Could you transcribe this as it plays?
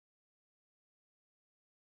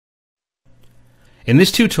In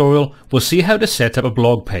this tutorial, we'll see how to set up a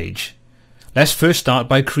blog page. Let's first start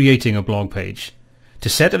by creating a blog page. To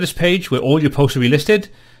set up this page where all your posts will be listed,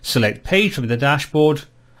 select Page from the dashboard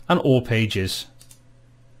and All Pages.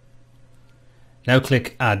 Now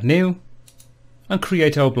click Add New and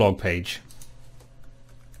create our blog page.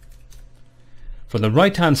 From the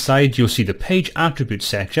right hand side you'll see the Page Attributes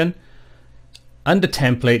section. Under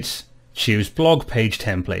Templates, choose Blog Page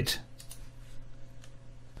Template.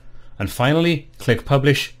 And finally click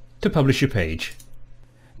Publish to publish your page.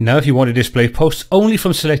 Now if you want to display posts only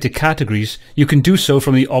from selected categories, you can do so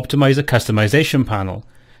from the Optimizer customization panel.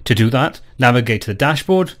 To do that, navigate to the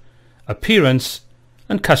dashboard, Appearance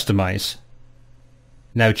and Customize.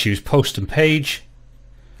 Now choose Post and Page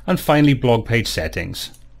and finally Blog Page Settings.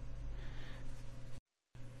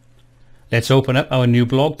 Let's open up our new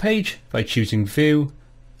blog page by choosing View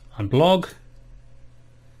and Blog.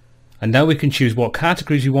 And now we can choose what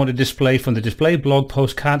categories we want to display from the Display Blog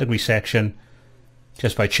Post category section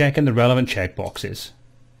just by checking the relevant checkboxes.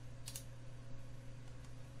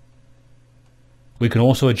 We can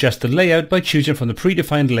also adjust the layout by choosing from the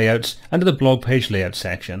predefined layouts under the blog page layout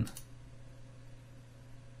section.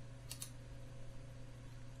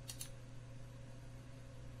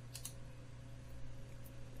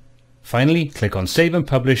 Finally, click on Save and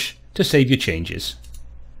Publish to save your changes.